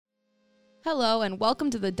Hello, and welcome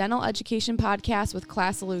to the Dental Education Podcast with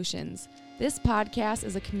Class Solutions. This podcast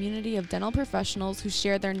is a community of dental professionals who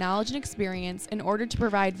share their knowledge and experience in order to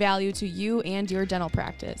provide value to you and your dental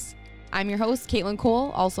practice. I'm your host, Caitlin Cole,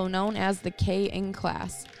 also known as the K in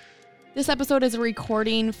Class. This episode is a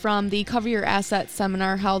recording from the Cover Your Assets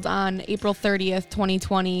seminar held on April 30th,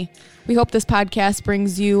 2020. We hope this podcast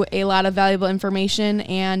brings you a lot of valuable information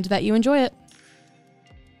and that you enjoy it.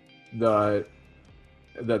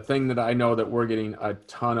 The thing that I know that we're getting a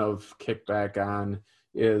ton of kickback on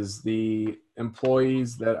is the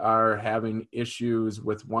employees that are having issues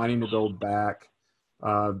with wanting to go back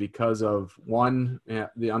because of one,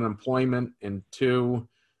 the unemployment, and two,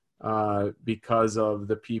 because of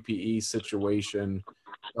the PPE situation.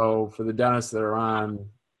 So for the dentists that are on,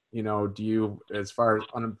 do you, as far as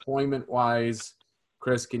unemployment wise,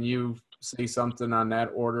 Chris, can you say something on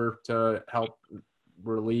that order to help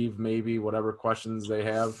relieve maybe whatever questions they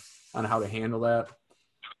have on how to handle that?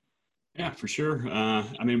 Yeah, for sure.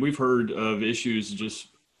 We've heard of issues, just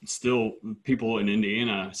still people in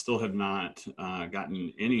Indiana still have not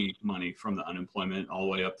gotten any money from the unemployment all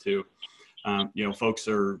the way up to, folks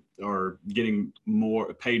are getting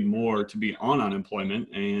paid more to be on unemployment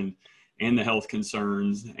and the health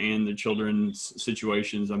concerns and the children's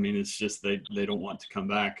situations. It's just, they don't want to come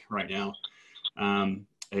back right now.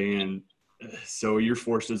 So you're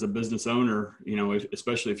forced as a business owner,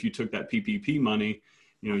 especially if you took that PPP money,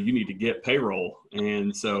 you need to get payroll.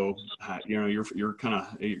 And so,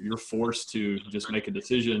 you're forced to just make a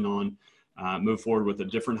decision on move forward with a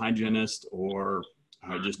different hygienist or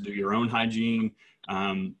just do your own hygiene.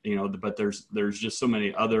 But there's just so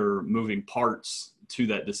many other moving parts to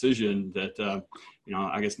that decision that,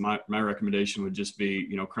 I guess my recommendation would just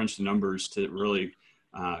be, crunch the numbers to really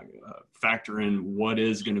factor in what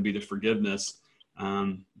is going to be the forgiveness.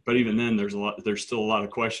 But even then, there's still a lot of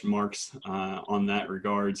question marks on that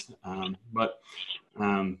regards. But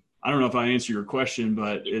I don't know if I answer your question,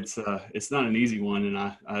 but it's not an easy one. And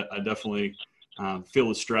I definitely feel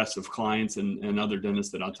the stress of clients and other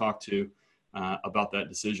dentists that I talk to about that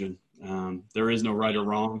decision. There is no right or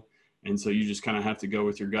wrong. And so you just kind of have to go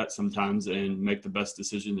with your gut sometimes and make the best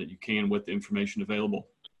decision that you can with the information available.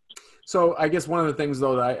 So I guess one of the things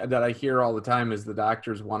though that I hear all the time is the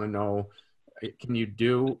doctors want to know, can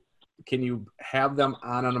you have them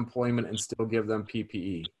on unemployment and still give them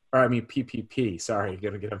PPP? Sorry,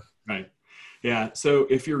 gotta get them right. Yeah. So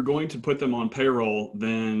if you're going to put them on payroll,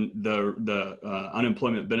 then the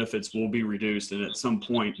unemployment benefits will be reduced, and at some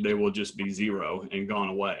point they will just be zero and gone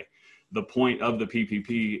away. The point of the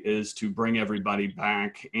PPP is to bring everybody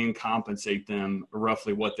back and compensate them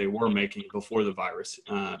roughly what they were making before the virus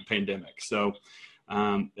pandemic. So,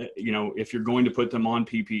 if you're going to put them on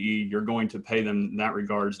PPE, you're going to pay them in that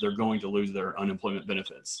regards. They're going to lose their unemployment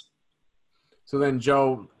benefits. So then,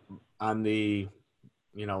 Joe, on the,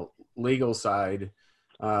 legal side,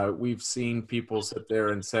 we've seen people sit there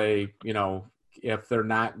and say, if they're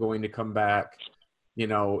not going to come back,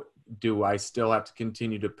 do I still have to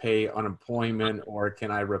continue to pay unemployment, or can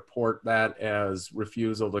I report that as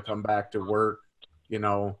refusal to come back to work? I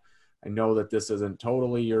know that this isn't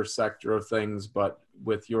totally your sector of things, but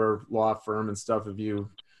with your law firm and stuff, have you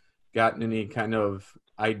gotten any kind of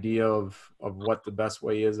idea of what the best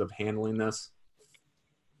way is of handling this?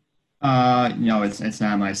 No, it's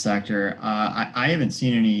not my sector. I haven't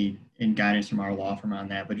seen any guidance from our law firm on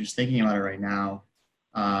that, but just thinking about it right now,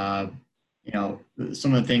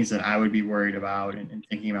 some of the things that I would be worried about and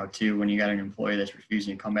thinking about too, when you got an employee that's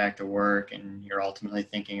refusing to come back to work and you're ultimately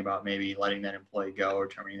thinking about maybe letting that employee go or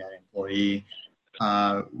terminating that employee,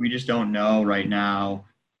 we just don't know right now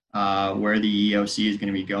where the EOC is going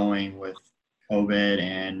to be going with COVID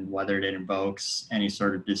and whether it invokes any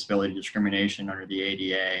sort of disability discrimination under the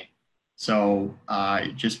ADA. So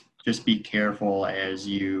just be careful as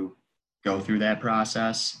you go through that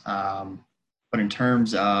process. But in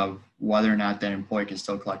terms of whether or not that employee can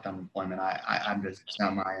still collect unemployment, it's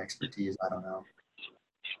not my expertise. I don't know.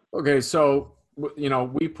 Okay, so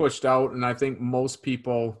we pushed out, and I think most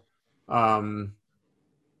people, have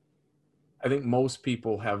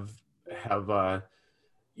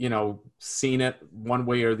seen it one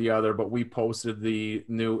way or the other. But we posted the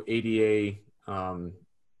new ADA,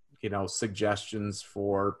 suggestions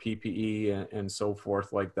for PPE and so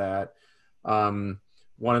forth like that.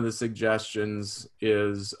 One of the suggestions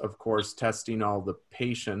is, of course, testing all the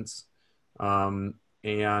patients, and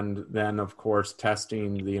then, of course,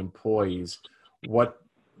 testing the employees.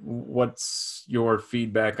 What's your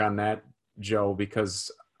feedback on that, Joe?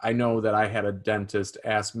 Because I know that I had a dentist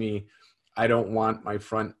ask me, I don't want my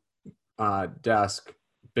front desk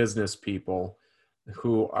business people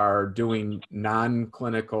who are doing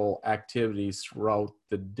non-clinical activities throughout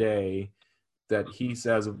the day that he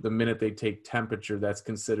says the minute they take temperature, that's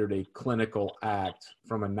considered a clinical act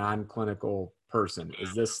from a non-clinical person.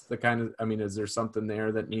 Is this the kind of, I mean, is there something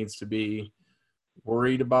there that needs to be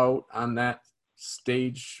worried about on that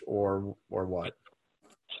stage or what?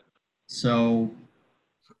 So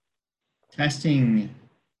testing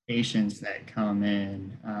patients that come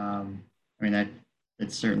in, I mean,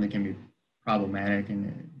 that certainly can be problematic.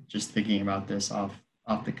 And just thinking about this off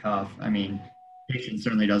the cuff, I mean, patient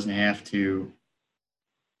certainly doesn't have to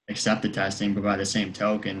accept the testing, but by the same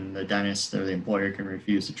token, the dentist or the employer can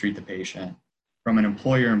refuse to treat the patient. From an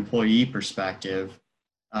employer-employee perspective,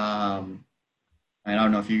 I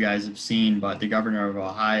don't know if you guys have seen, but the governor of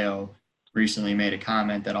Ohio recently made a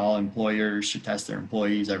comment that all employers should test their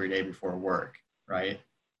employees every day before work, right?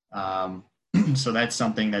 So that's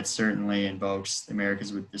something that certainly invokes the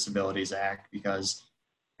Americans with Disabilities Act, because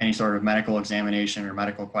any sort of medical examination or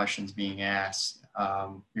medical questions being asked,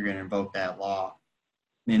 you're going to invoke that law.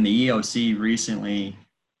 And the EOC recently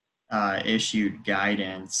issued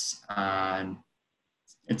guidance on,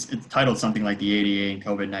 it's titled something like the ADA and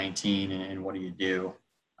COVID-19 and what do you do?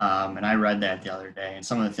 And I read that the other day, and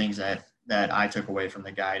some of the things that I took away from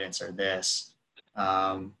the guidance are this.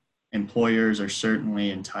 Employers are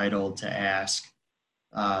certainly entitled to ask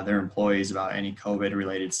their employees about any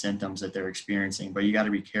COVID-related symptoms that they're experiencing, but you got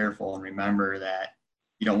to be careful and remember that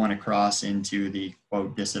you don't want to cross into the,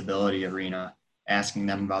 quote, disability arena, asking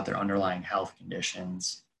them about their underlying health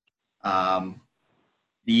conditions.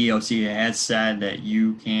 The EOC has said that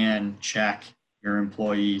you can check your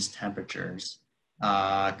employees' temperatures,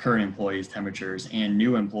 current employees' temperatures, and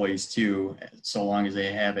new employees too, so long as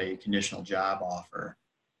they have a conditional job offer.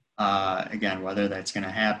 Again, whether that's going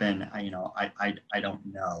to happen, I don't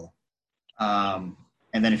know.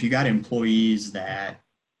 And then if you got employees that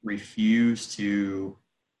refuse to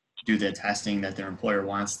do the testing that their employer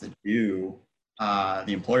wants to do,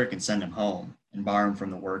 the employer can send them home and bar them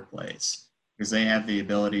from the workplace, because they have the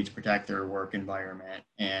ability to protect their work environment,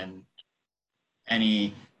 and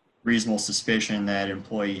any reasonable suspicion that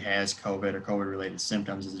employee has COVID or COVID-related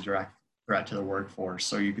symptoms is a direct threat to the workforce.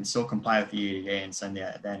 So you can still comply with the ADA and send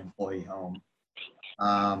that employee home.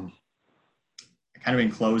 Kind of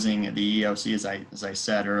in closing, the EOC, as I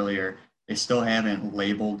said earlier, they still haven't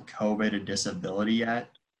labeled COVID a disability yet,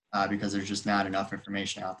 because there's just not enough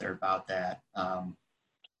information out there about that.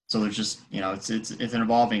 So there's just, it's an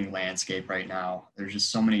evolving landscape right now. There's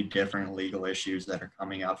just so many different legal issues that are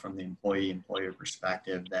coming up from the employee-employer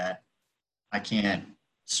perspective that I can't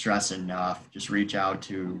stress enough. Just reach out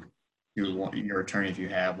to your attorney if you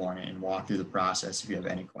have one and walk through the process if you have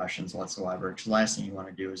any questions whatsoever. Because the last thing you want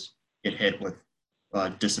to do is get hit with a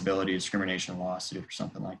disability discrimination lawsuit or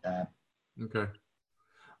something like that. Okay.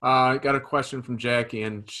 I got a question from Jackie,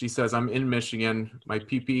 and she says, I'm in Michigan. My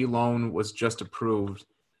PPE loan was just approved,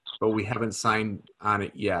 but we haven't signed on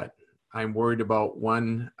it yet. I'm worried about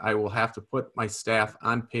when I will have to put my staff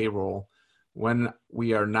on payroll when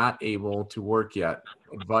we are not able to work yet.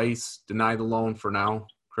 Advice, deny the loan for now.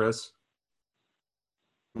 Chris?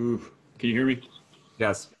 Ooh, can you hear me?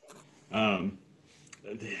 Yes.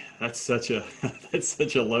 That's such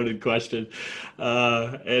a loaded question,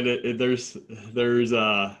 and there's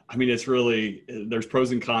I mean, it's really, there's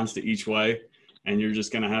pros and cons to each way, and you're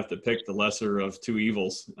just going to have to pick the lesser of two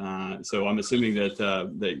evils. So I'm assuming that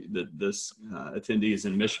this attendee is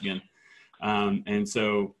in Michigan, and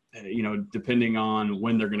so depending on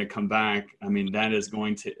when they're going to come back, I mean, that is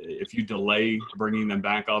going to, if you delay bringing them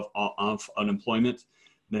back off unemployment,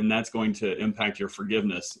 then that's going to impact your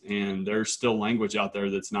forgiveness. And there's still language out there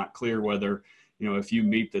that's not clear whether, if you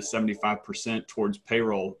meet the 75% towards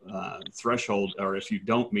payroll threshold, or if you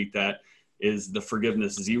don't meet that, is the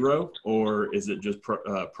forgiveness zero, or is it just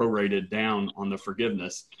prorated down on the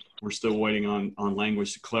forgiveness? We're still waiting on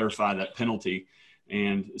language to clarify that penalty.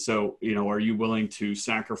 And so, are you willing to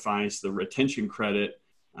sacrifice the retention credit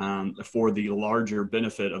for the larger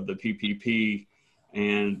benefit of the PPP?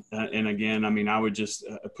 And again, I mean, I would just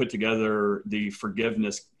put together the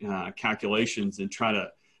forgiveness calculations and try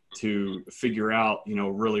to figure out,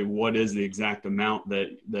 really what is the exact amount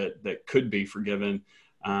that could be forgiven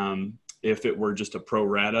if it were just a pro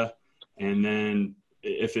rata. And then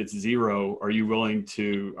if it's zero, are you willing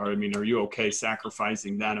to, or I mean, are you okay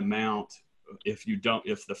sacrificing that amount if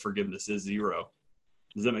the forgiveness is zero?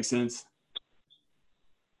 Does that make sense?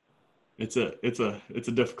 It's a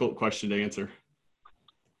difficult question to answer.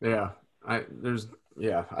 Yeah, I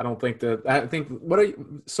don't think that, I think, what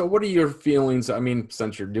are your feelings? I mean,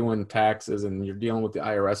 since you're doing taxes and you're dealing with the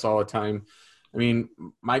IRS all the time, I mean,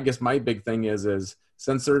 I guess my big thing is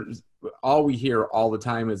since there's all we hear all the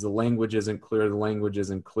time is the language isn't clear, the language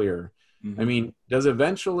isn't clear. I mean, does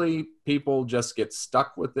eventually people just get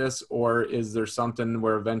stuck with this, or is there something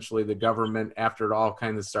where eventually the government, after it all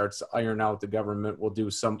kind of starts to iron out, the government will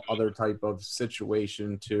do some other type of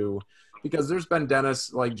situation to, because there's been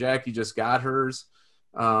dentists like Jackie just got hers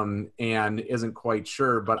and isn't quite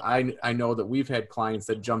sure, but I know that we've had clients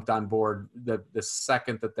that jumped on board the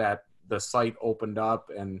second that the site opened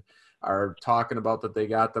up and are talking about that they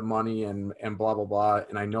got the money and blah, blah, blah.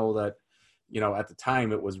 And I know that, you know, at the time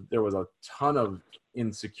there was a ton of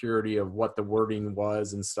insecurity of what the wording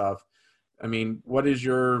was and stuff. I mean,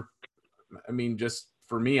 just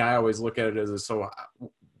for me, I always look at it as so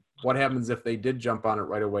what happens if they did jump on it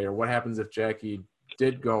right away? Or what happens if Jackie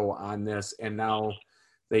did go on this and now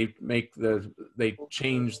they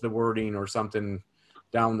change the wording or something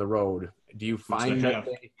down the road? Do you find that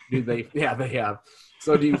they have?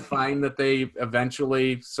 So do you find that they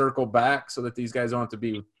eventually circle back so that these guys don't have to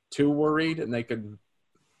be too worried and they could,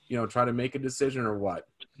 you know, try to make a decision, or what?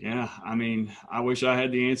 Yeah. I mean, I wish I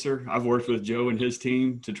had the answer. I've worked with Joe and his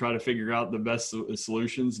team to try to figure out the best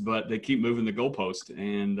solutions, but they keep moving the goalpost,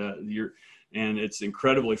 and it's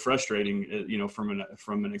incredibly frustrating, you know, from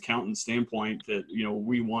an accountant standpoint that, you know,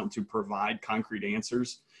 we want to provide concrete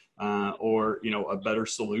answers or, you know, a better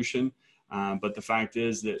solution. But the fact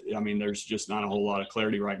is that, I mean, there's just not a whole lot of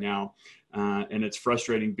clarity right now. And it's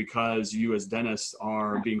frustrating because you as dentists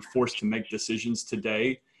are being forced to make decisions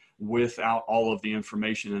today without all of the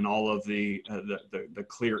information and all of the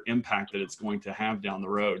clear impact that it's going to have down the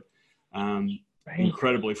road.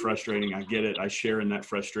 Incredibly frustrating. I get it. I share in that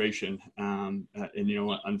frustration. And, you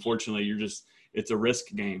know, unfortunately, it's a risk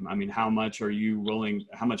game. I mean, how much risk are you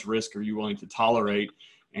willing to tolerate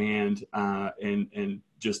and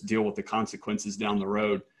just deal with the consequences down the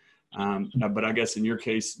road? But I guess in your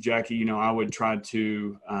case, Jackie, you know, I would try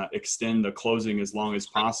to extend the closing as long as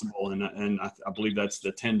possible. And I believe that's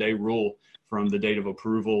the 10-day rule from the date of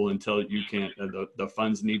approval until you can, the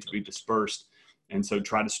funds need to be dispersed. And so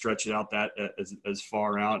try to stretch it out that as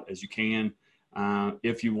far out as you can.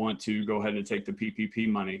 If you want to go ahead and take the PPP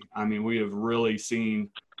money. I mean, we have really seen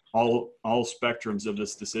all spectrums of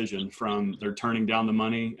this decision, from they're turning down the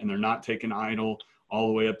money and they're not taking idle, all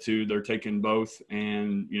the way up to they're taking both,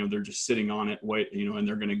 and, you know, they're just sitting on it, and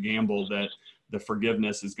they're going to gamble that the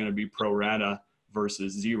forgiveness is going to be pro rata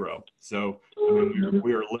versus zero. So I mean,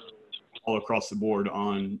 we are literally all across the board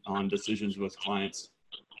on decisions with clients.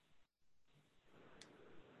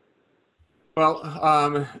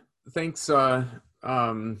 Well, thanks,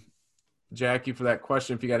 Jackie, for that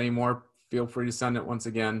question. If you got any more, feel free to send it once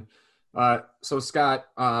again. So Scott,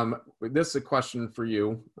 this is a question for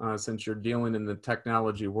you, since you're dealing in the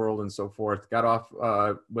technology world and so forth. Got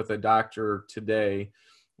off with a doctor today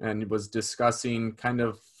and was discussing kind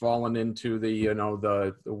of falling into the, you know,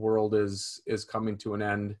 the world is coming to an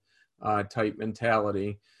end type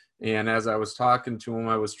mentality. And as I was talking to him,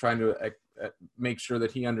 I was trying to make sure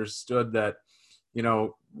that he understood that, you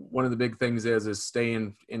know, one of the big things is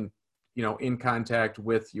staying in contact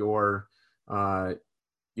with your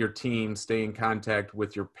team, stay in contact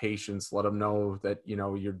with your patients, let them know that, you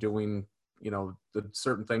know, you're doing, you know, the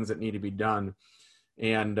certain things that need to be done.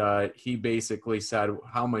 And he basically said,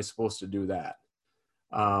 how am I supposed to do that?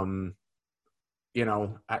 You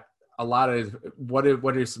know, what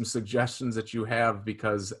are some suggestions that you have?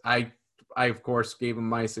 Because I of course gave him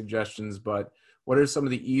my suggestions, but what are some of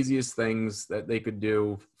the easiest things that they could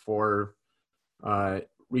do for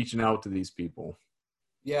reaching out to these people?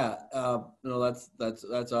 Yeah, no,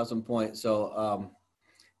 that's awesome point. So,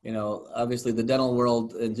 you know, obviously the dental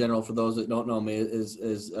world in general, for those that don't know me,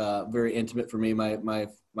 is very intimate for me. My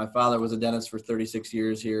father was a dentist for 36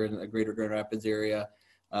 years here in the greater Grand Rapids area.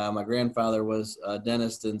 My grandfather was a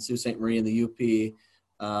dentist in Sault Ste. Marie in the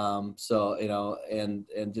UP. So, you know, and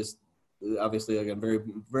just obviously, again, very,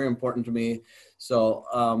 very important to me.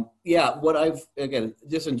 So, yeah, again,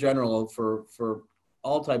 just in general for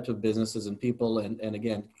all types of businesses and people, and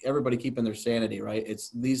again, everybody keeping their sanity, right? It's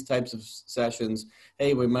these types of sessions.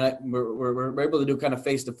 Hey, we're able to do kind of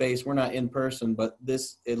face-to-face. We're not in person, but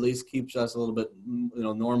this at least keeps us a little bit, you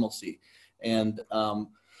know, normalcy. And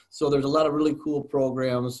so there's a lot of really cool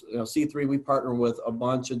programs. You know, C3, we partner with a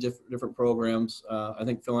bunch of different programs. I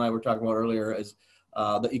think Phil and I were talking about earlier is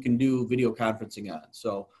that you can do video conferencing on.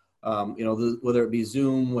 So, you know, whether it be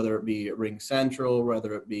Zoom, whether it be Ring Central,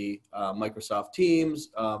 whether it be Microsoft Teams,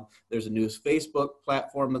 there's a new Facebook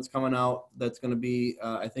platform that's coming out that's going to be,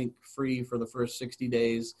 I think, free for the first 60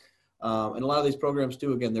 days. And a lot of these programs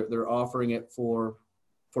too, again, they're offering it for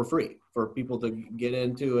for free for people to get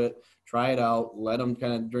into it, try it out, let them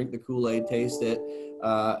kind of drink the Kool-Aid, taste it,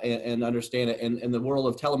 and understand it. And the world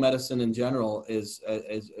of telemedicine in general is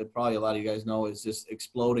probably a lot of you guys know, is just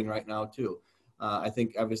exploding right now too. I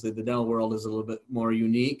think obviously the dental world is a little bit more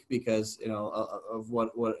unique because, of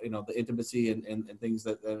what the intimacy and things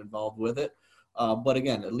that are involved with it. But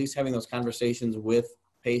again, at least having those conversations with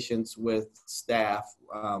patients, with staff,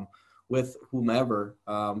 with whomever,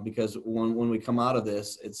 because when we come out of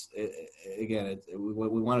this, we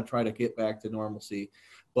want to try to get back to normalcy.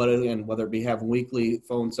 But again, whether it be having weekly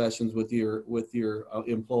phone sessions with your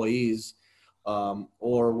employees,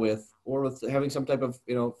 or with having some type of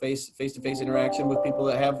face-to-face interaction with people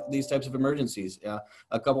that have these types of emergencies.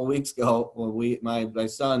 A couple of weeks ago, when my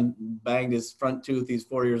son banged his front tooth, he's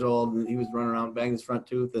 4 years old, and he was running around banging his front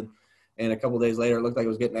tooth, and a couple of days later, it looked like it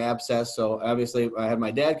was getting an abscess. So obviously, I had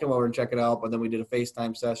my dad come over and check it out, but then we did a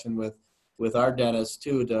FaceTime session with our dentist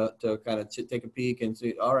too to kind of take a peek and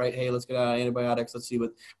see, all right, hey, let's get out of antibiotics. Let's see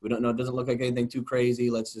what we don't know. It doesn't look like anything too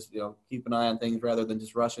crazy. Let's just keep an eye on things rather than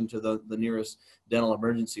just rushing to the nearest dental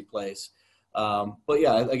emergency place. But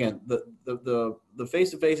yeah, again, the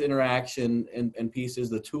face-to-face interaction and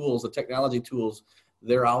pieces, the tools, the technology tools,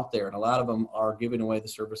 they're out there, and a lot of them are giving away the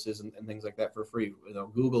services and things like that for free.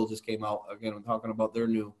 Google just came out again talking about their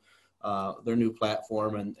new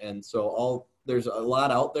platform, and so there's a lot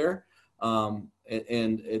out there, and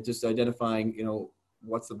it just identifying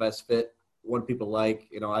what's the best fit, what people like.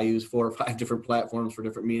 I use 4 or 5 different platforms for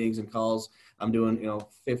different meetings and calls. I'm doing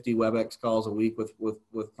 50 WebEx calls a week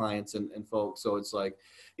with clients and folks. So it's like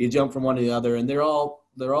you jump from one to the other, and they're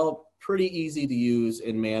all pretty easy to use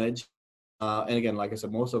and manage. And again, like I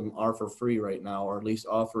said, most of them are for free right now, or at least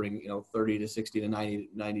offering 30 to 60 to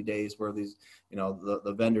 90 days, where these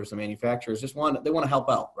the vendors, the manufacturers they want to help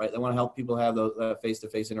out, right? They want to help people have that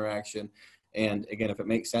face-to-face interaction. And again, if it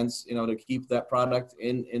makes sense, to keep that product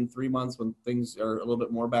in 3 months when things are a little bit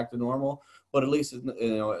more back to normal, but at least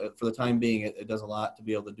for the time being, it does a lot to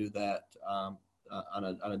be able to do that on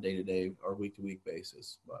a day-to-day or week-to-week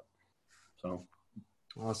basis. But so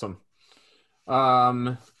awesome.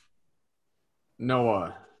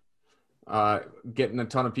 Noah, getting a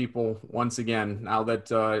ton of people once again, now that,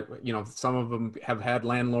 some of them have had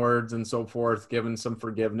landlords and so forth, given some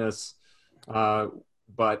forgiveness.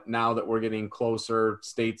 But now that we're getting closer,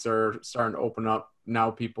 states are starting to open up. Now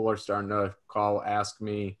people are starting to ask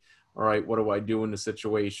me, all right, what do I do in the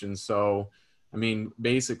situation? So, I mean,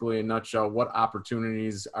 basically in a nutshell, what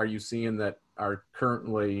opportunities are you seeing that are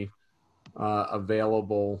currently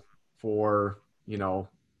available for,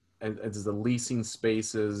 as the leasing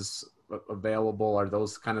spaces available? Are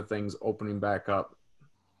those kind of things opening back up?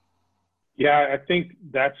 Yeah, I think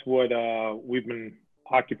that's what we've been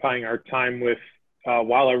occupying our time with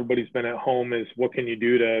while everybody's been at home, is what can you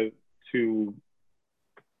do to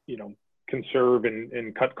conserve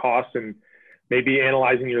and cut costs, and maybe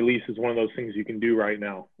analyzing your lease is one of those things you can do right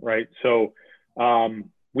now, right? So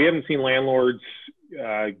we haven't seen landlords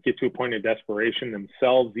get to a point of desperation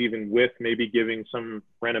themselves, even with maybe giving some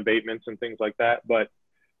rent abatements and things like that. But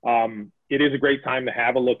it is a great time to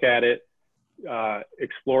have a look at it,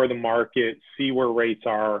 explore the market, see where rates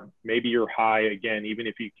are. Maybe you're high again, even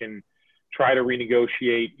if you can try to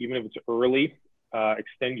renegotiate, even if it's early,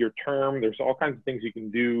 extend your term. There's all kinds of things you can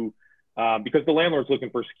do because the landlord's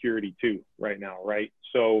looking for security too right now, right?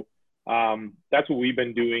 So that's what we've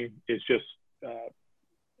been doing, is just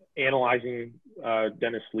analyzing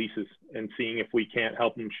dentist leases and seeing if we can't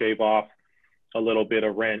help them shave off a little bit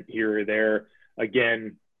of rent here or there.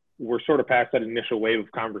 Again, we're sort of past that initial wave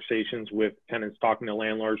of conversations with tenants talking to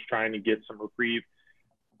landlords, trying to get some reprieve.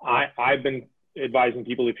 I've been advising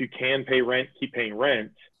people, if you can pay rent, keep paying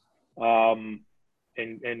rent.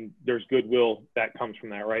 And there's goodwill that comes from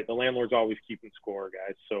that, right? The landlord's always keeping score,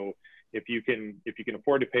 guys. So if you can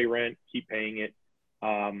afford to pay rent, keep paying it.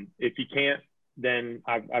 If you can't, then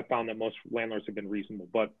I've found that most landlords have been reasonable.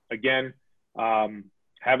 But again,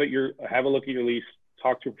 have a look at your lease,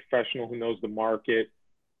 talk to a professional who knows the market,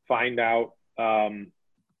 find out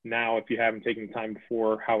now, if you haven't taken the time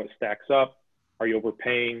before, how it stacks up. Are you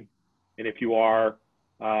overpaying? And if you are,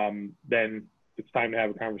 then it's time to have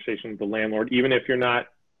a conversation with the landlord. Even if you're not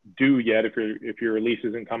due yet, if your lease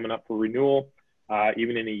isn't coming up for renewal,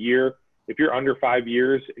 even in a year, if you're under 5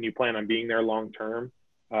 years and you plan on being there long term,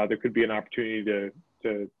 there could be an opportunity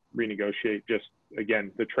to renegotiate. Just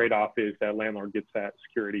again, the trade-off is that landlord gets that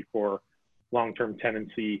security for long-term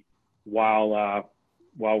tenancy while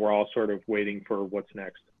we're all sort of waiting for what's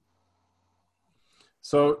next.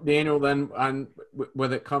 So Daniel, then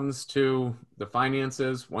when it comes to the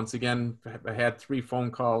finances, once again, I had 3 phone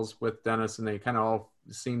calls with Dennis, and they kind of all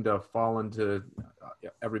seem to fall into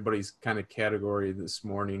everybody's kind of category this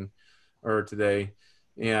morning or today.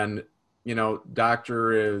 And, you know,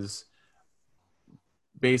 doctor is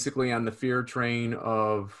basically on the fear train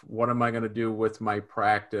of what am I going to do with my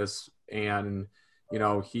practice? And, you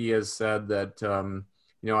know, he has said that,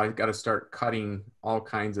 you know, I got to start cutting all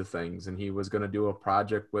kinds of things. And he was going to do a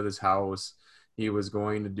project with his house. He was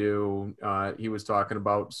going to do, he was talking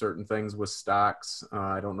about certain things with stocks.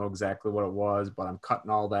 I don't know exactly what it was, but I'm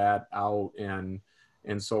cutting all that out. And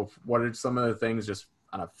so what are some of the things just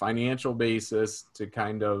on a financial basis to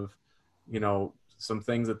kind of, you know, some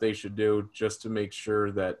things that they should do just to make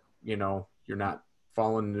sure that, you know, you're not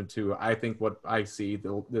falling into, I think what I see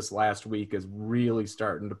this last week is really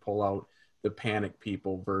starting to pull out the panic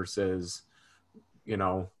people versus, you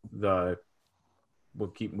know, we'll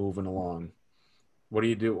keep moving along. What do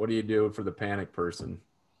you do? What do you do for the panic person?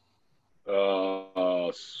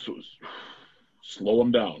 Slow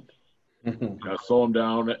them down. Slow them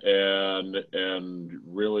down and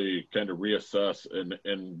really kind of reassess.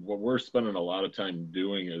 And what we're spending a lot of time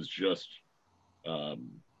doing is just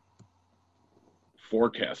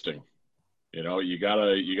forecasting. You know, you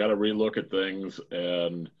gotta relook at things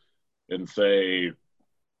and say,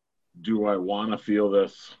 do I want to feel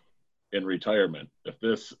this in retirement? If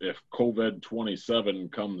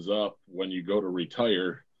COVID-27 comes up when you go to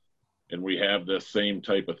retire and we have this same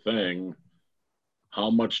type of thing, how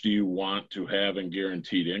much do you want to have in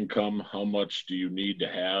guaranteed income? How much do you need to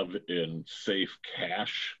have in safe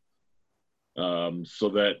cash so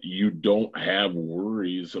that you don't have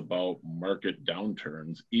worries about market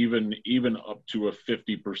downturns, even up to a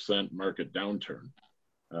 50% market downturn?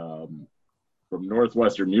 From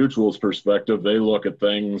Northwestern Mutual's perspective, they look at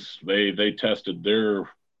things, they tested their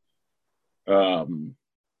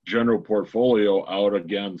general portfolio out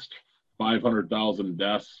against 500,000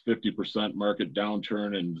 deaths, 50% market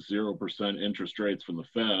downturn, and 0% interest rates from the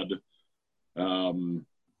Fed. And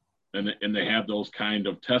they have those kind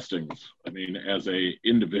of testings. I mean, as a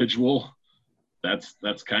individual, that's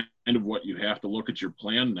kind of what you have to look at your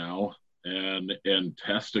plan now and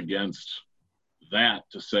test against that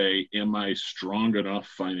to say, am I strong enough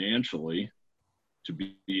financially to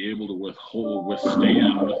be able to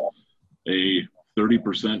withstand a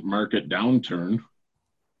 30% market downturn?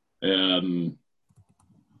 And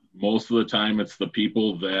most of the time it's the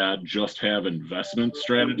people that just have investment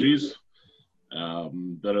strategies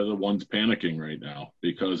that are the ones panicking right now,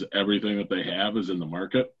 because everything that they have is in the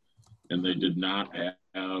market and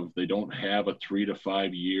they don't have a 3 to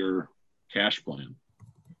 5 year cash plan.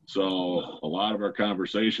 So a lot of our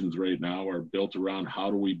conversations right now are built around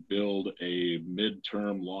how do we build a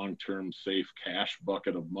midterm, long-term safe cash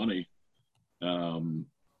bucket of money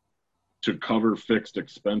to cover fixed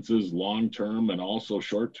expenses long-term and also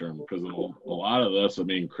short-term. Because a lot of this, I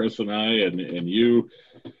mean, Chris and I and you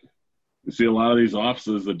see a lot of these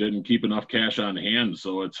offices that didn't keep enough cash on hand.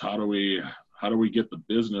 So it's how do we get the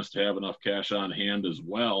business to have enough cash on hand as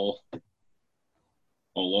well,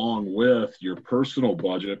 along with your personal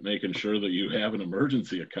budget, making sure that you have an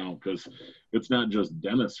emergency account, because it's not just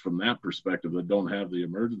dentists from that perspective that don't have the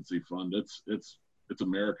emergency fund. It's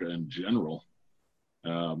America in general.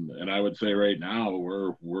 And I would say right now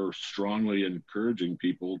we're strongly encouraging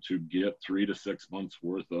people to get 3 to 6 months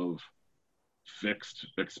worth of fixed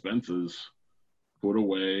expenses put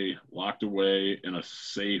away, locked away in a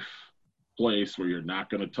safe place where you're not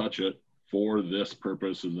going to touch it for this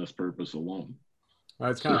purpose and this purpose alone.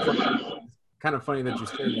 Well, it's kind of funny that you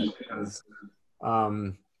say that, because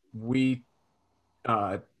we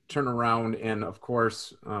turn around and, of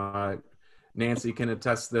course, Nancy can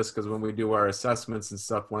attest to this, because when we do our assessments and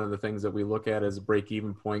stuff, one of the things that we look at is a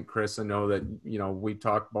break-even point. Chris, I know that, you know, we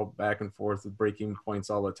talk about back and forth with break-even points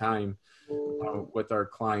all the time with our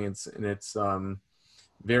clients. And it's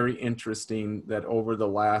very interesting that over the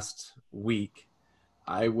last week,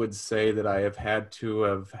 I would say that I have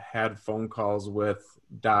had phone calls with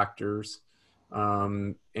doctors.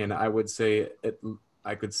 And I would say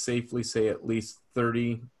I could safely say at least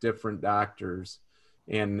 30 different doctors.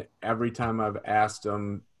 And every time I've asked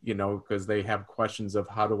them, you know, because they have questions of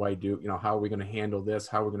how do I do, you know, how are we going to handle this?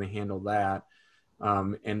 How are we going to handle that?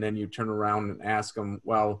 And then you turn around and ask them,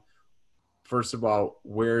 well, first of all,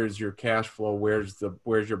 where's your cash flow? Where's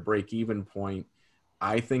your break even point?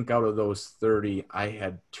 I think out of those 30, I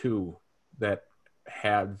had 2 that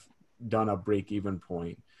have done a break even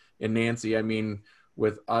point. And Nancy, I mean,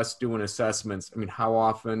 with us doing assessments, I mean, how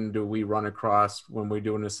often do we run across when we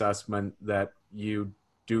do an assessment that you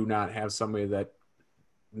do not have somebody that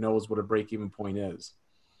knows what a break even point is?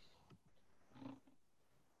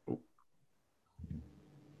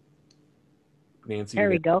 Nancy. There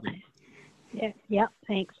we go. Yeah,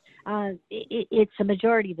 thanks. It's a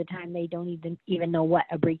majority of the time they don't even know what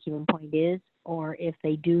a break-even point is, or if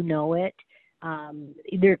they do know it,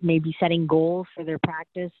 they're maybe setting goals for their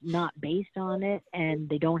practice not based on it, and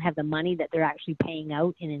they don't have the money that they're actually paying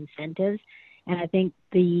out in incentives. And I think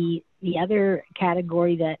the other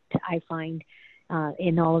category that I find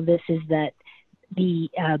in all of this is that the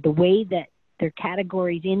way that their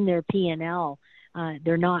categories in their P&L,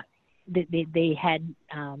 they're not. They had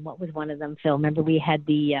what was one of them, Phil? Remember we had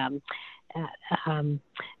the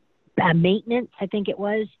maintenance, I think it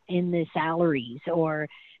was, in the salaries, or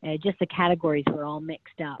just the categories were all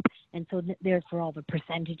mixed up, and so therefore all the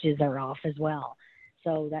percentages are off as well.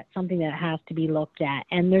 So that's something that has to be looked at,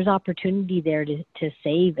 and there's opportunity there to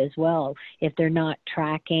save as well if they're not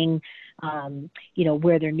tracking,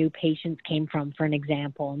 where their new patients came from, for an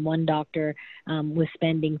example. And one doctor was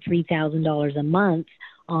spending $3,000 a month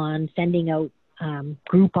on sending out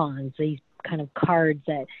Groupons, these kind of cards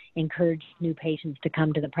that encourage new patients to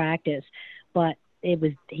come to the practice, but he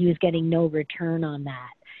was getting no return on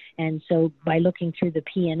that. And so by looking through the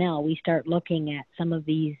P&L, we start looking at some of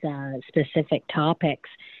these specific topics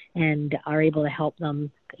and are able to help them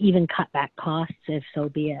even cut back costs, if so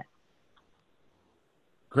be it.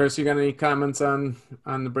 Chris, you got any comments on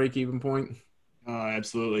the break-even point?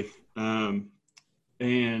 Absolutely.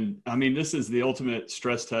 And I mean, this is the ultimate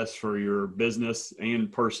stress test for your business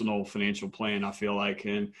and personal financial plan, I feel like.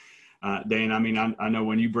 And Dane, I mean, I know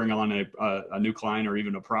when you bring on a new client or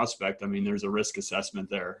even a prospect, I mean, there's a risk assessment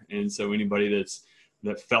there. And so anybody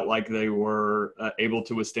that felt like they were able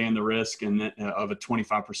to withstand the risk and of a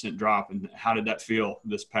 25% drop, and how did that feel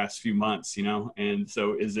this past few months, And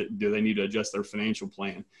so do they need to adjust their financial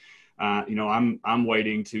plan? I'm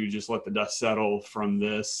waiting to just let the dust settle from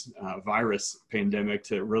this virus pandemic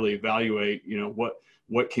to really evaluate,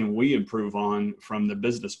 what can we improve on from the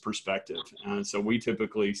business perspective. So we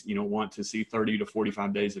typically, want to see 30 to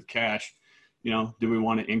 45 days of cash. Do we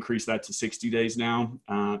want to increase that to 60 days now?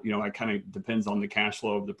 It kind of depends on the cash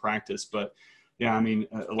flow of the practice. But yeah, I mean,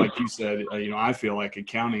 like you said, I feel like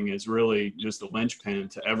accounting is really just a linchpin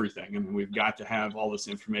to everything. I mean, we've got to have all this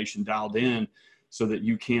information dialed in so that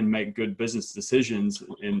you can make good business decisions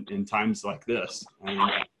in times like this.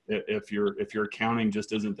 And if your accounting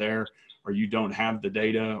just isn't there, or you don't have the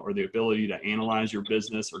data or the ability to analyze your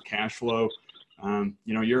business or cash flow,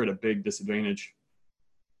 you're at a big disadvantage.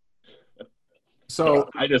 So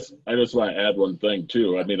I just want to add one thing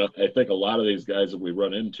too. I mean, I think a lot of these guys that we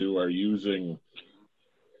run into are using,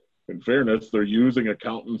 in fairness, they're using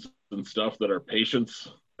accountants and stuff that are patients,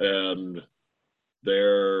 and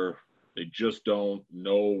they just don't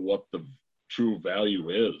know what the true value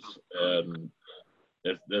is. And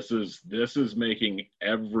this is making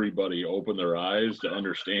everybody open their eyes to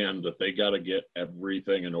understand that they got to get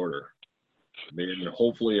everything in order. I mean,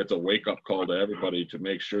 hopefully it's a wake-up call to everybody to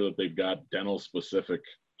make sure that they've got dental-specific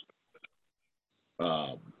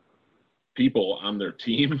people on their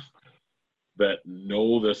team that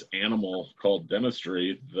know this animal called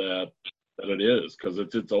dentistry, that it is, because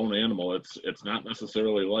it's its own animal. It's not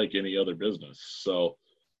necessarily like any other business. So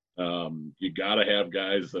you got to have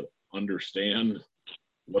guys that understand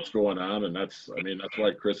what's going on, and that's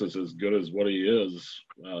why Chris is as good as what he is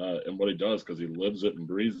and what he does, because he lives it and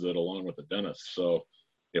breathes it along with the dentist. So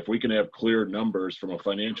if we can have clear numbers from a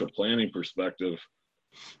financial planning perspective,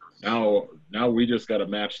 now we just got to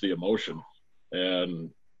match the emotion.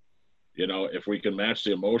 And if we can match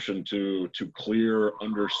the emotion to clear,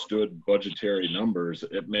 understood budgetary numbers,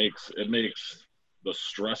 it makes the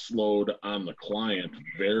stress load on the client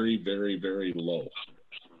very, very, very low.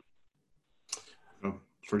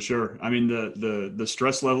 For sure. I mean, the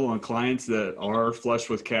stress level on clients that are flush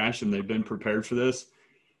with cash and they've been prepared for this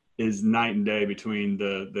is night and day between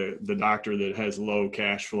the doctor that has low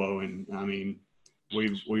cash flow. And I mean,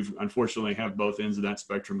 we've unfortunately have both ends of that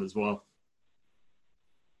spectrum as well.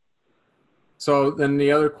 So then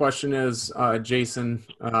the other question is, Jason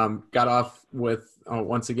got off with,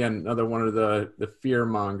 once again, another one of the fear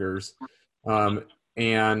mongers.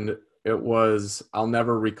 And it was, I'll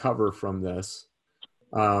never recover from this.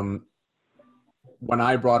 When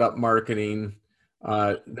I brought up marketing,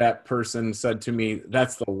 that person said to me,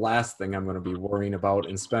 that's the last thing I'm going to be worrying about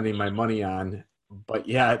and spending my money on. But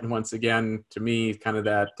yet, once again, to me, kind of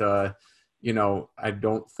that, I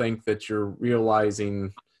don't think that you're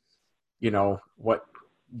realizing,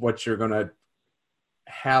 what you're going to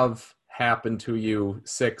have happen to you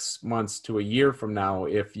 6 months to a year from now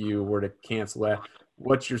if you were to cancel that.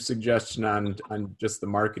 What's your suggestion on just the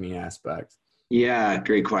marketing aspect? Yeah,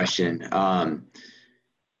 great question.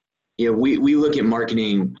 Yeah, we look at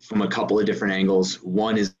marketing from a couple of different angles.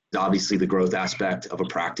 One is obviously the growth aspect of a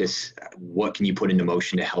practice. What can you put into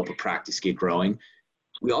motion to help a practice get growing?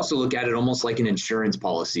 We also look at it almost like an insurance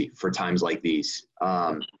policy for times like these.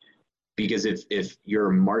 Because if you're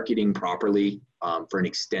marketing properly for an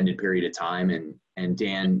extended period of time, and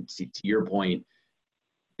Dan, to your point,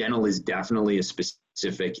 dental is definitely a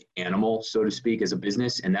specific animal, so to speak, as a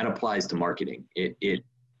business, and that applies to marketing.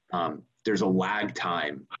 There's a lag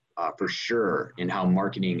time for sure in how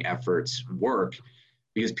marketing efforts work,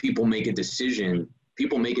 because people make a decision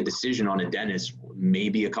on a dentist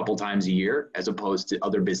maybe a couple times a year, as opposed to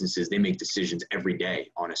other businesses. They make decisions every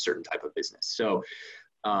day on a certain type of business. So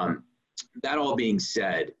that all being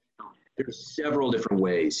said, there's several different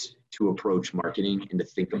ways to approach marketing and to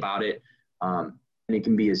think about it. And it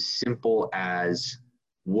can be as simple as,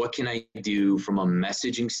 what can I do from a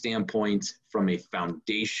messaging standpoint, from a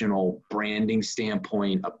foundational branding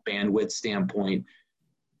standpoint, a bandwidth standpoint,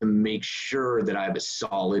 to make sure that I have a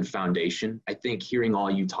solid foundation. I think hearing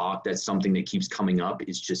all you talk, that's something that keeps coming up,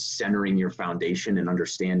 is just centering your foundation and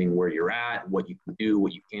understanding where you're at, what you can do,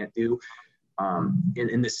 what you can't do.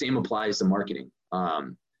 And the same applies to marketing.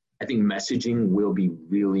 I think messaging will be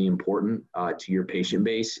really important to your patient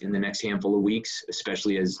base in the next handful of weeks,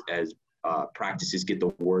 especially as practices get the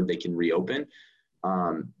word they can reopen.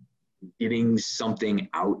 Getting something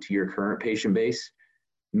out to your current patient base,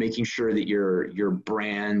 making sure that your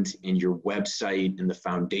brand and your website and the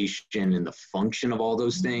foundation and the function of all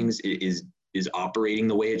those things is operating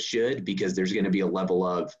the way it should, because there's going to be a level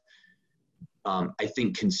of I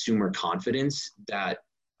think consumer confidence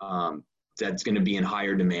that's going to be in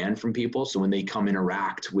higher demand from people. So when they come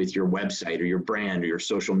interact with your website or your brand or your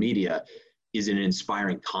social media, is it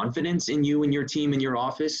inspiring confidence in you and your team in your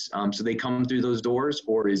office? So they come through those doors,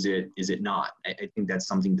 or is it not? I think that's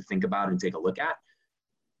something to think about and take a look at.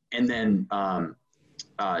 And then to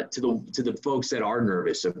the folks that are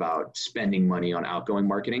nervous about spending money on outgoing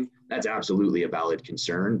marketing, that's absolutely a valid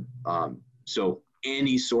concern. So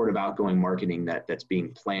any sort of outgoing marketing that's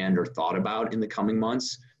being planned or thought about in the coming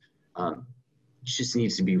months just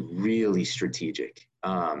needs to be really strategic.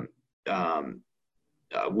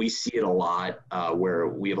 We see it a lot where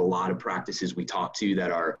we have a lot of practices we talk to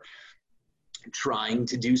that are trying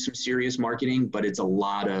to do some serious marketing, but it's a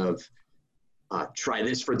lot of try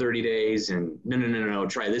this for 30 days and no,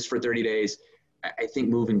 try this for 30 days. I think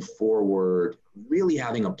moving forward, really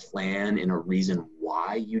having a plan and a reason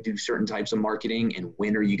why you do certain types of marketing, and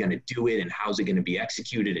when are you going to do it, and how's it going to be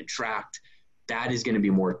executed and tracked, that is going to be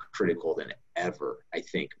more critical than ever, I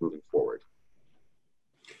think, moving forward.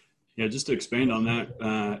 Yeah, just to expand on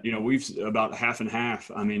that, we've about half and half.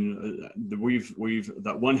 I mean, we've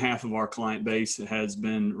that one half of our client base has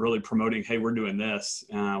been really promoting, hey, we're doing this.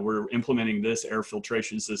 We're implementing this air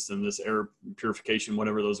filtration system, this air purification,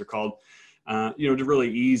 whatever those are called, to really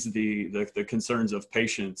ease the concerns of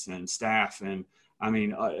patients and staff, and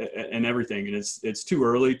and everything. And it's too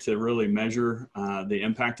early to really measure the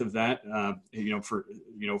impact of that, for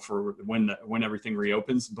when everything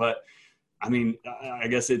reopens. But I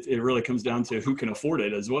guess it really comes down to who can afford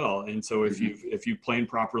it as well. And so if you plan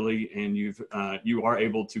properly and you are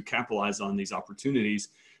able to capitalize on these opportunities,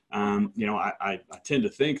 I tend to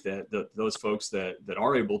think that those folks that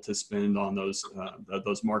are able to spend on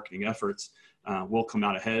those marketing efforts will come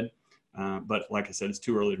out ahead. But like I said, it's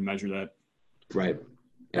too early to measure that. Right.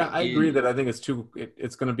 Yeah, I agree that I think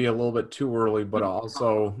it's going to be a little bit too early, but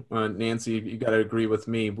also, Nancy, you got to agree with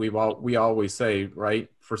me. We always say, right,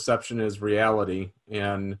 perception is reality.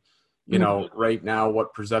 And, right now,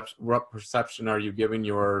 what perception are you giving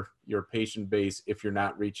your patient base if you're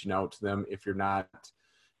not reaching out to them, if you're not,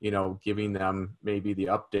 giving them maybe the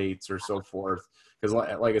updates or so forth? Because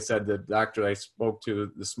like I said, the doctor I spoke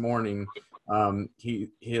to this morning,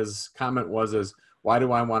 his comment was, why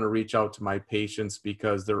do I want to reach out to my patients?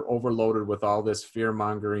 Because they're overloaded with all this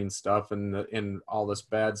fear-mongering stuff and all this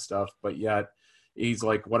bad stuff. But yet he's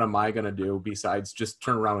like, what am I going to do besides just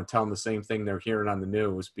turn around and tell them the same thing they're hearing on the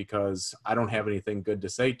news, because I don't have anything good to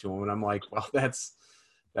say to them. And I'm like, well, that's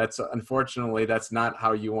unfortunately, that's not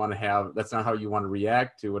how you want to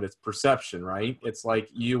react to it. It's perception, right? It's like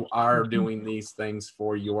you are doing these things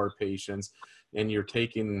for your patients and you're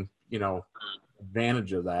taking,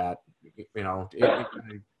 advantage of that.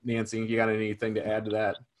 Nancy, you got anything to add to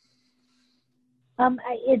that?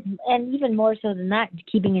 And even more so than that,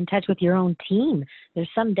 keeping in touch with your own team. There's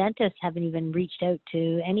some dentists haven't even reached out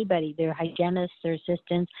to anybody, their hygienists, their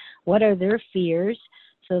assistants. What are their fears,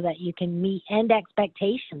 so that you can meet and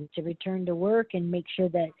expectations to return to work and make sure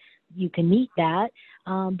that you can meet that.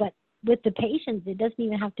 But with the patients, it doesn't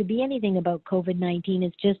even have to be anything about COVID-19.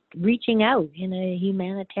 It's just reaching out in a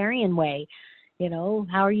humanitarian way. You know,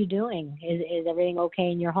 how are you doing? Is everything okay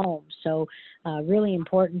in your home? So really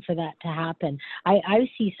important for that to happen. I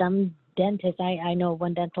see some dentists, I know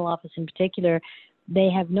one dental office in particular, they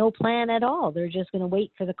have no plan at all. They're just going to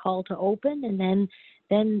wait for the call to open, and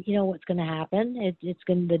then you know what's going to happen. It's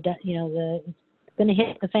going to, it's going to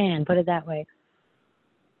hit the fan, put it that way.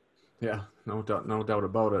 Yeah, no doubt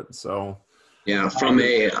about it. So, yeah,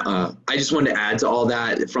 I just wanted to add to all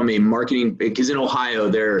that from a marketing, because in Ohio,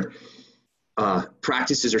 their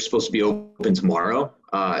practices are supposed to be open tomorrow.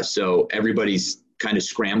 So everybody's kind of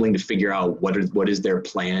scrambling to figure out what is their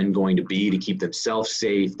plan going to be to keep themselves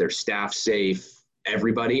safe, their staff safe,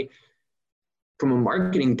 everybody. From a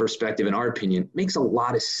marketing perspective, in our opinion, it makes a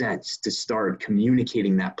lot of sense to start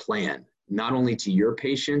communicating that plan, not only to your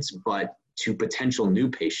patients, but to potential new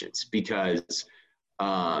patients, because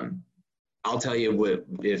I'll tell you,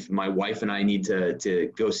 if my wife and I need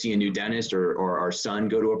to go see a new dentist or our son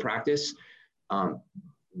go to a practice,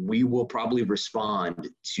 we will probably respond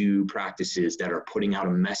to practices that are putting out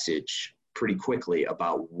a message pretty quickly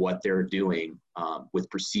about what they're doing with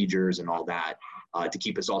procedures and all that to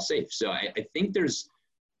keep us all safe. So I think there's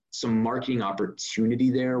some marketing opportunity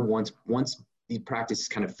there once the practices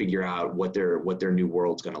kind of figure out what their new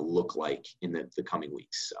world's going to look like in the coming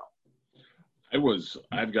weeks. So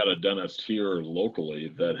I've got a dentist here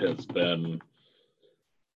locally that has been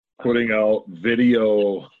putting out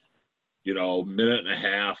video, minute and a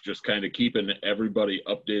half, just kind of keeping everybody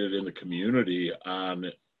updated in the community on,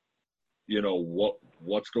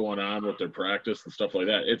 what's going on with their practice and stuff like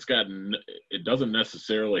that. It doesn't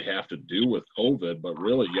necessarily have to do with COVID, but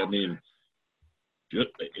really, I mean,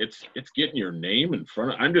 it's getting your name in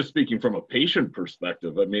front of. I'm just speaking from a patient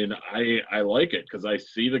perspective. I mean, I like it because I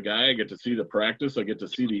see the guy, I get to see the practice, I get to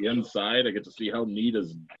see the inside, I get to see how neat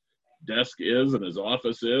his desk is and his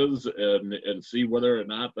office is, and see whether or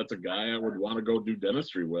not that's a guy I would want to go do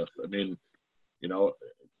dentistry with. I mean,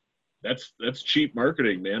 that's cheap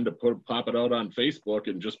marketing, man, to pop it out on Facebook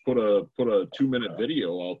and just put a 2-minute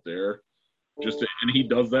video out there, and he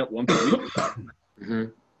does that once a week. Mm-hmm.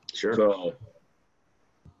 Sure. So.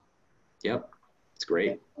 Yep, it's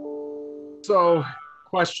great. So,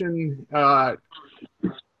 question, Joe,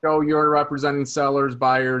 you're representing sellers,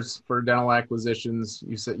 buyers for dental acquisitions.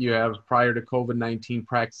 You said you have, prior to COVID-19,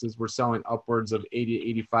 practices were selling upwards of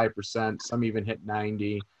 80 to 85%, some even hit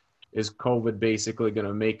 90. Is COVID basically going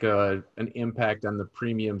to make an impact on the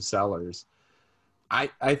premium sellers?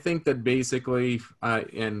 I think that basically, I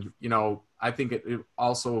think it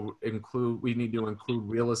also we need to include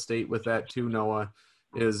real estate with that too, Noah.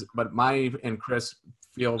 And Chris,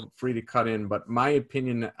 feel free to cut in, but my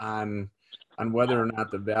opinion on whether or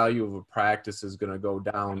not the value of a practice is going to go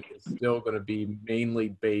down is still going to be mainly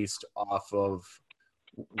based off of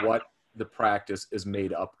what the practice is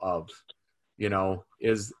made up of.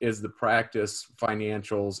 Is the practice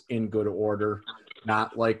financials in good order?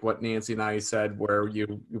 Not like what Nancy and I said, where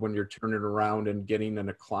when you're turning around and getting in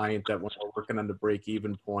a client that when we're working on the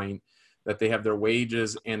break-even point, that they have their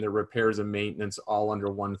wages and their repairs and maintenance all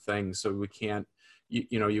under one thing. So we can't,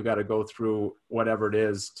 you got to go through whatever it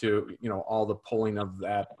is to, all the pulling of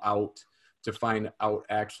that out to find out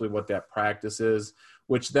actually what that practice is,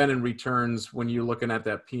 which then in returns, when you're looking at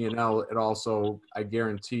that P&L, it also, I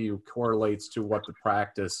guarantee you, correlates to what the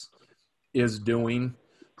practice is doing.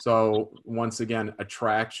 So once again,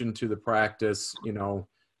 attraction to the practice,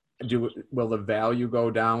 will the value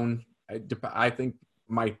go down? I think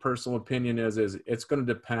my personal opinion is it's going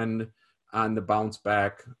to depend on the bounce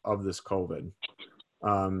back of this COVID.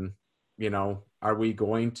 Are we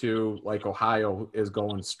going to, like Ohio is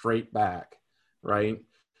going straight back, right?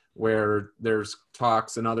 Where there's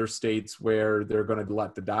talks in other states where they're going to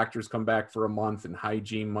let the doctors come back for a month and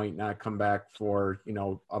hygiene might not come back for,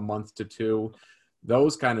 a month to 2.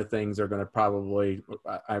 Those kind of things are going to probably,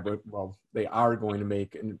 they are going to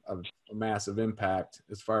make a massive impact,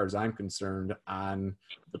 as far as I'm concerned, on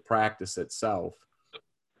the practice itself.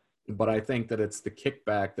 But I think that it's the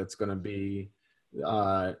kickback that's going to be,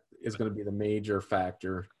 is going to be the major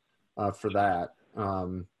factor for that.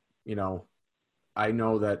 I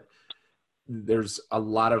know that there's a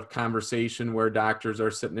lot of conversation where doctors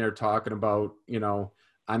are sitting there talking about,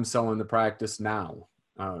 I'm selling the practice now.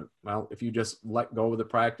 Well, if you just let go of the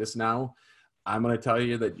practice now, I'm going to tell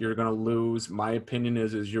you that you're going to lose. My opinion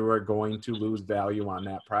is you are going to lose value on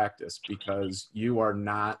that practice, because you are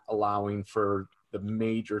not allowing for the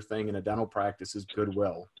major thing in a dental practice is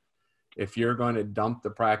goodwill. If you're going to dump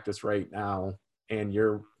the practice right now, and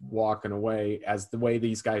you're walking away as the way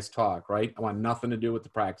these guys talk, right? I want nothing to do with the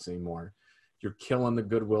practice anymore. You're killing the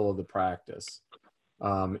goodwill of the practice.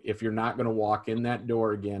 If you're not going to walk in that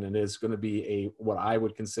door again, it is going to be what I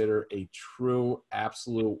would consider a true,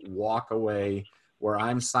 absolute walk away, where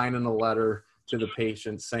I'm signing a letter to the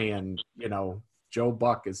patient saying, Joe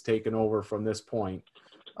Buck is taken over from this point.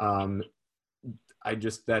 I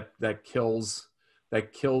just, that kills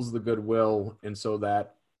the goodwill. And so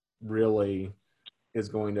that really is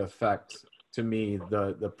going to affect, to me,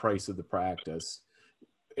 the price of the practice.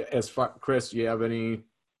 As far, Chris, do you have anything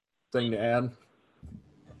to add?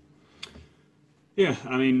 Yeah,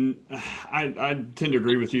 I mean, I tend to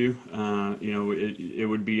agree with you. It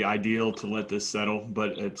would be ideal to let this settle,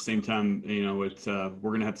 but at the same time, we're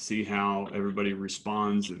going to have to see how everybody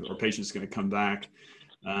responds. Are patients going to come back?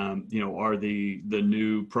 Are the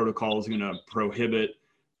new protocols going to prohibit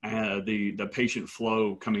the patient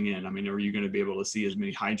flow coming in? I mean, are you going to be able to see as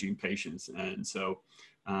many hygiene patients? And so,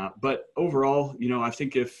 but overall, I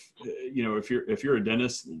think if you're a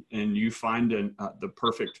dentist and you find the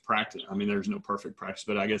perfect practice, I mean, there's no perfect practice,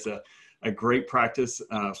 but I guess a great practice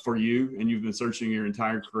for you, and you've been searching your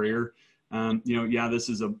entire career, this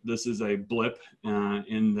is a blip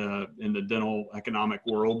in the dental economic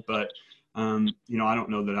world, but I don't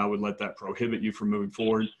know that I would let that prohibit you from moving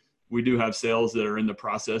forward. We do have sales that are in the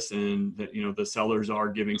process, and that, the sellers are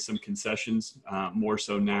giving some concessions, more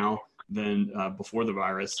so now than before the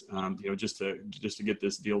virus, just to get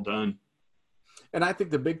this deal done. And I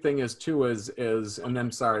think the big thing is too is, and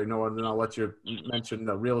then sorry, Noah, then I'll let you mention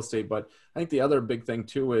the real estate, but I think the other big thing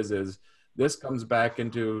too is this comes back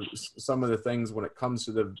into some of the things when it comes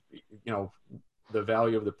to the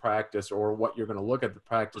value of the practice, or what you're going to look at the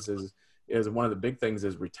practice is one of the big things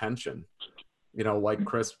is retention. Like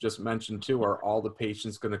Chris just mentioned too, are all the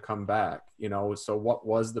patients going to come back? So what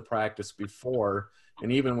was the practice before?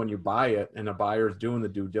 And even when you buy it and a buyer is doing the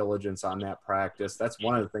due diligence on that practice, that's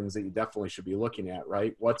one of the things that you definitely should be looking at,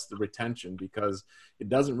 right? What's the retention? Because it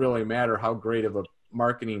doesn't really matter how great of a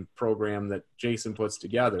marketing program that Jason puts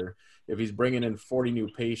together. If he's bringing in 40 new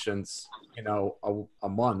patients, a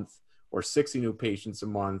month, or 60 new patients a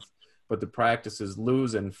month, but the practice is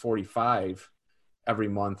losing 45 every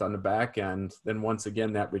month on the back end, then once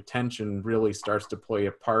again, that retention really starts to play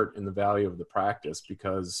a part in the value of the practice,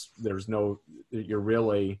 because you're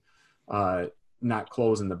really not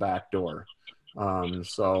closing the back door.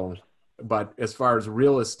 But as far as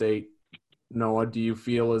real estate, Noah, do you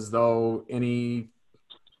feel as though anything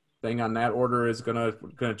on that order is gonna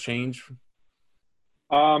change?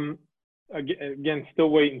 Again,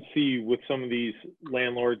 still wait and see with some of these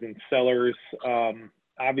landlords and sellers.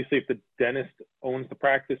 Obviously, if the dentist owns the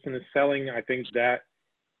practice and is selling, I think that,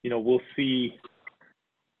 we'll see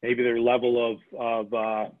maybe their level of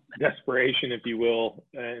desperation, if you will,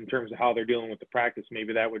 in terms of how they're dealing with the practice.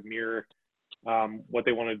 Maybe that would mirror what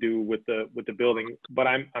they want to do with the building. But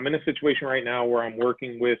I'm in a situation right now where I'm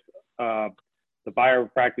working with the buyer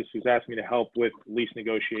of practice who's asked me to help with lease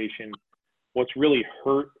negotiation. What's really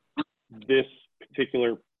hurt this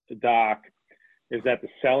particular doc is that the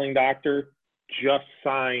selling doctor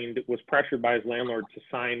was pressured by his landlord to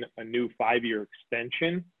sign a new 5-year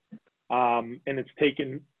extension. And it's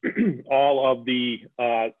taken all of the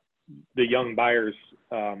young buyer's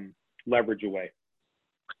leverage away,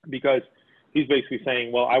 because he's basically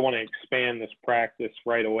saying, well, I want to expand this practice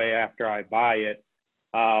right away after I buy it.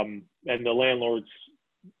 And the landlord's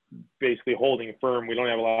basically holding firm. We don't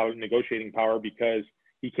have a lot of negotiating power because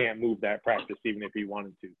he can't move that practice even if he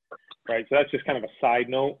wanted to, right? So that's just kind of a side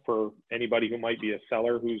note for anybody who might be a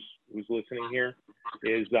seller who's listening here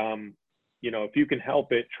is, if you can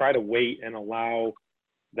help it, try to wait and allow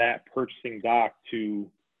that purchasing doc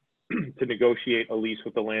to negotiate a lease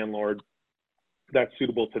with the landlord that's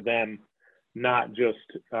suitable to them, not just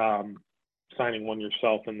signing one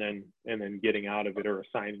yourself and then getting out of it or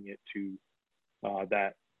assigning it to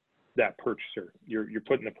that purchaser. You're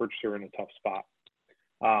putting the purchaser in a tough spot.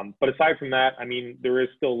 But aside from that, I mean, there is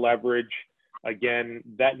still leverage. Again,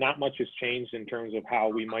 that not much has changed in terms of how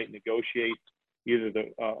we might negotiate either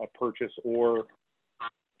a purchase or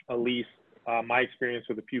a lease. My experience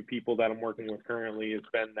with a few people that I'm working with currently has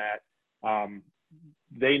been that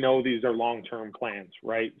they know these are long-term plans,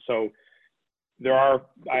 right? So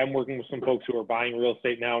I am working with some folks who are buying real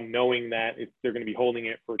estate now, knowing that they're going to be holding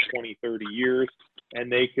it for 20, 30 years,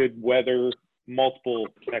 and they could weather multiple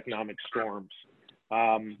economic storms.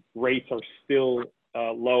 Rates are still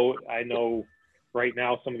low. I know right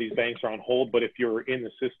now some of these banks are on hold, but if you're in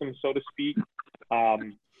the system, so to speak,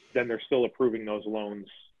 then they're still approving those loans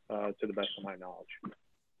to the best of my knowledge.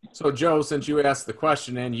 So Joe, since you asked the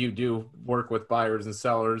question and you do work with buyers and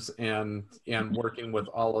sellers and working with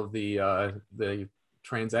all of the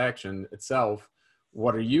transaction itself,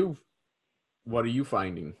 what are you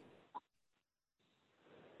finding?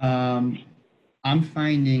 I'm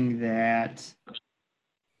finding that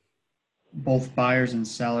both buyers and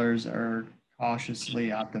sellers are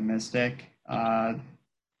cautiously optimistic.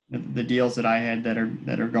 The deals that I had that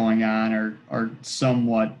are going on are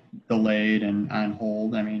somewhat delayed and on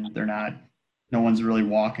hold. I mean, no one's really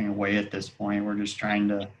walking away at this point. We're just trying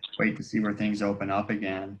to wait to see where things open up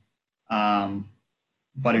again.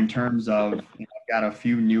 But in terms of, I've got a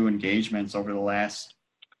few new engagements over the last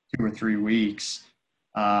 2 or 3 weeks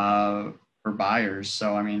for buyers.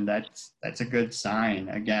 So, I mean, that's a good sign.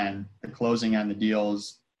 Again, the closing on the deal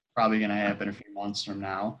is probably going to happen a few months from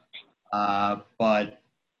now. But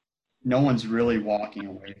no one's really walking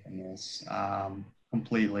away from this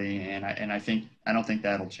completely, and I don't think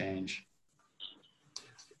that'll change.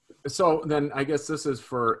 So then, I guess this is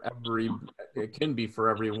it can be for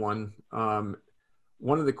everyone.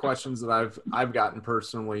 One of the questions that I've gotten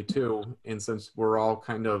personally too, and since we're all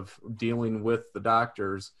kind of dealing with the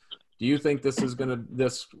doctors, do you think with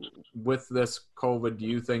this COVID, do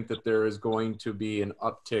you think that there is going to be an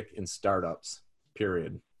uptick in startups?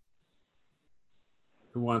 Period.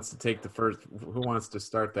 Who wants to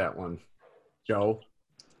start that one? Joe,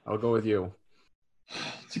 I'll go with you.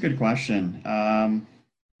 It's a good question.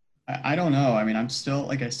 I don't know. I mean, I'm still,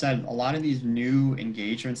 like I said, a lot of these new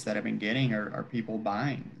engagements that I've been getting are people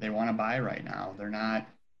buying. They want to buy right now. They're not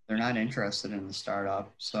interested in the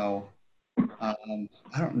startup. So I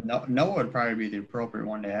don't know. Noah would probably be the appropriate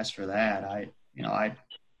one to ask for that.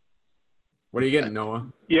 What are you getting, Noah?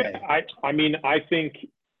 Yeah, I mean, I think,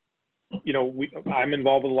 I'm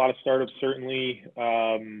involved with a lot of startups, certainly.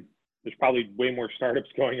 There's probably way more startups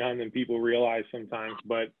going on than people realize sometimes,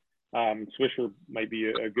 but Swisher might be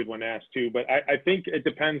a good one to ask too. But I think it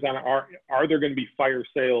depends on, are there going to be fire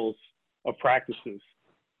sales of practices,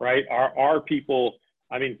 right? Are people,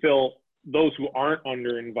 I mean, Phil, those who aren't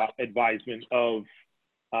under advisement of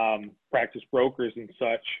practice brokers and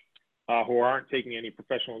such, who aren't taking any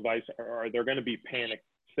professional advice, are there going to be panic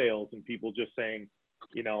sales and people just saying,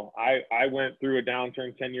 I went through a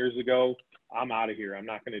downturn 10 years ago. I'm out of here. I'm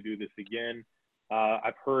not going to do this again.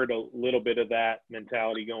 I've heard a little bit of that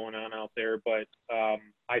mentality going on out there, but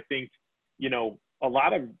I think,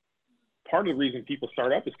 part of the reason people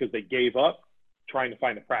start up is because they gave up trying to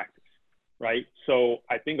find a practice, right? So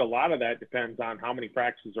I think a lot of that depends on how many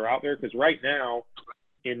practices are out there. Because right now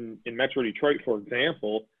in Metro Detroit, for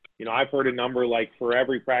example, I've heard a number like for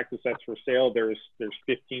every practice that's for sale, there's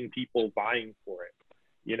 15 people vying for it.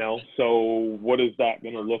 So what is that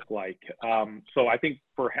going to look like? So I think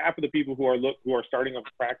for half of the people who are starting up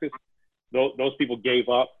a practice, those people gave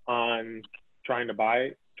up on trying to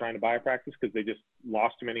buy a practice because they just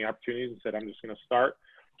lost too many opportunities and said, I'm just going to start.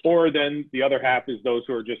 Or then the other half is those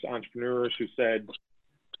who are just entrepreneurs who said,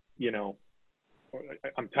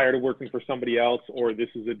 I'm tired of working for somebody else, or this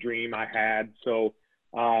is a dream I had. So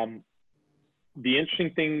the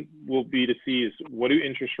interesting thing will be to see is what do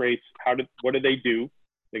interest rates, what do they do?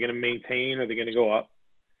 They're going to maintain, or they're going to go up?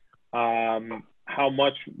 How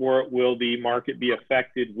much will the market be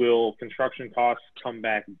affected? Will construction costs come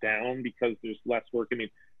back down because there's less work? I mean,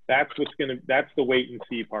 that's the wait and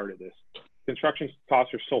see part of this. Construction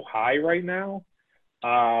costs are so high right now,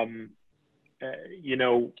 and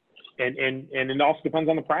it also depends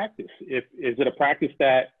on the practice. Is it a practice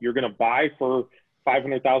that you're going to buy for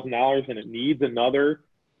 $500,000 and it needs another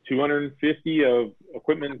 $250,000 of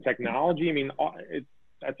equipment and technology? I mean,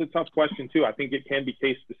 that's a tough question too. I think it can be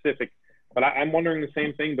case specific, but I'm wondering the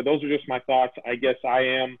same thing. But those are just my thoughts. I guess I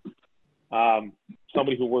am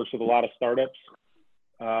somebody who works with a lot of startups.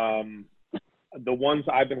 The ones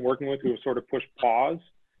I've been working with who have sort of pushed pause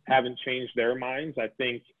haven't changed their minds. I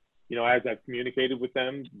think, as I've communicated with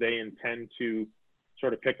them, they intend to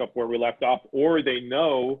sort of pick up where we left off, or they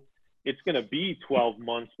know it's going to be 12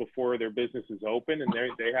 months before their business is open, and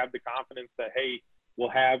they have the confidence that, hey, we'll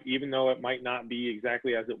have, even though it might not be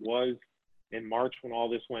exactly as it was in March when all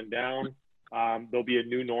this went down, there'll be a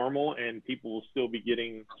new normal and people will still be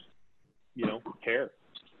getting, care.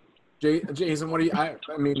 Jason, what do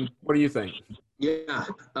you think? Yeah.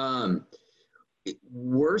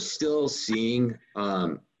 We're still seeing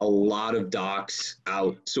a lot of docs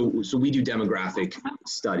out. So we do demographic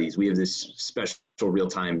studies. We have this special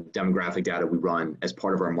real-time demographic data we run as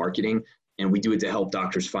part of our marketing, and we do it to help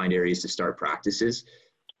doctors find areas to start practices.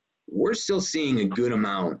 We're still seeing a good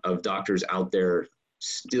amount of doctors out there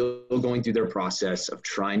still going through their process of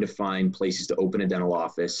trying to find places to open a dental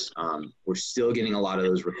office. We're still getting a lot of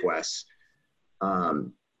those requests.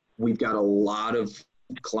 We've got a lot of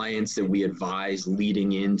clients that we advise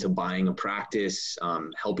leading into buying a practice,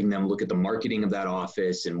 helping them look at the marketing of that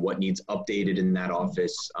office and what needs updated in that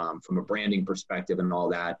office from a branding perspective and all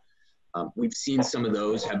that. We've seen some of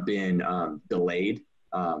those have been delayed.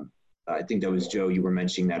 I think that was Joe, you were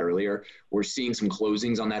mentioning that earlier. We're seeing some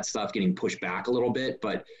closings on that stuff getting pushed back a little bit,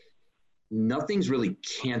 but nothing's really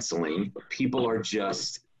canceling. People are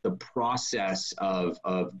just, the process of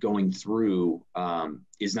going through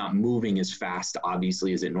is not moving as fast,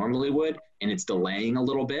 obviously, as it normally would, and it's delaying a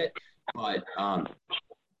little bit. But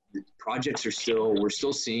projects are still, we're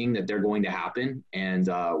still seeing that they're going to happen, and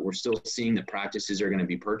we're still seeing that practices are going to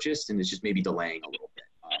be purchased, and it's just maybe delaying a little bit.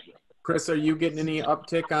 Chris, are you getting any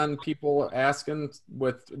uptick on people asking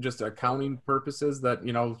with just accounting purposes that,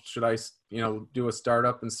 should I, do a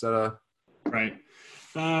startup instead of? Right.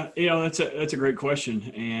 That's a great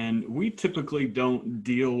question. And we typically don't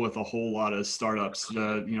deal with a whole lot of startups.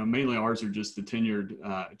 Mainly ours are just the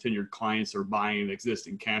tenured clients are buying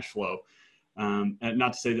existing cash flow. And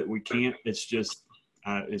not to say that we can't, it's just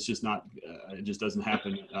not, it just doesn't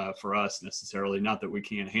happen for us necessarily. Not that we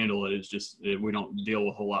can't handle it. It's just, we don't deal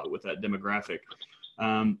a whole lot with that demographic.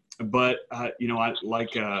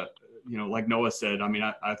 Like Noah said, I mean,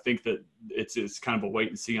 I think that it's kind of a wait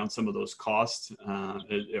and see on some of those costs. Are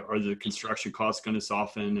the construction costs going to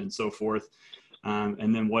soften and so forth?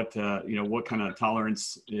 And then what kind of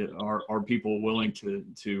tolerance are people willing to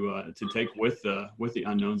take with the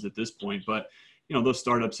unknowns at this point? But those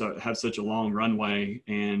startups have such a long runway,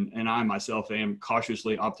 and I myself am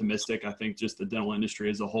cautiously optimistic. I think just the dental industry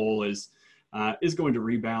as a whole is going to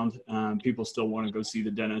rebound. People still want to go see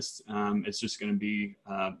the dentist. It's just going to be,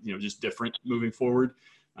 just different moving forward.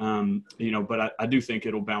 But I do think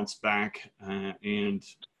it'll bounce back.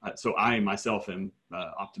 So I myself am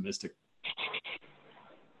optimistic.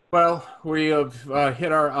 Well, we have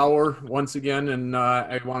hit our hour once again, and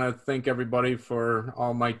I want to thank everybody, for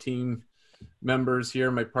all my team members here,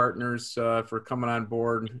 my partners, for coming on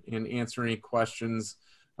board and answering any questions.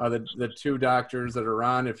 The two doctors that are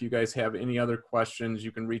on, if you guys have any other questions,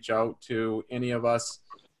 you can reach out to any of us.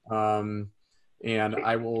 And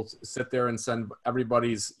I will sit there and send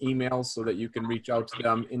everybody's emails so that you can reach out to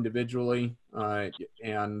them individually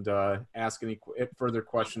and ask any further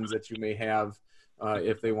questions that you may have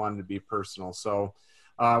if they wanted to be personal. So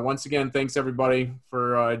once again, thanks everybody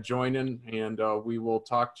for joining, and we will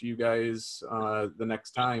talk to you guys the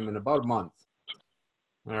next time in about a month.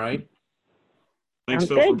 All right. Thanks,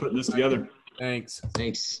 Phil, for putting this together. Thanks.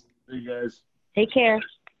 Thanks. Hey, guys. Take care.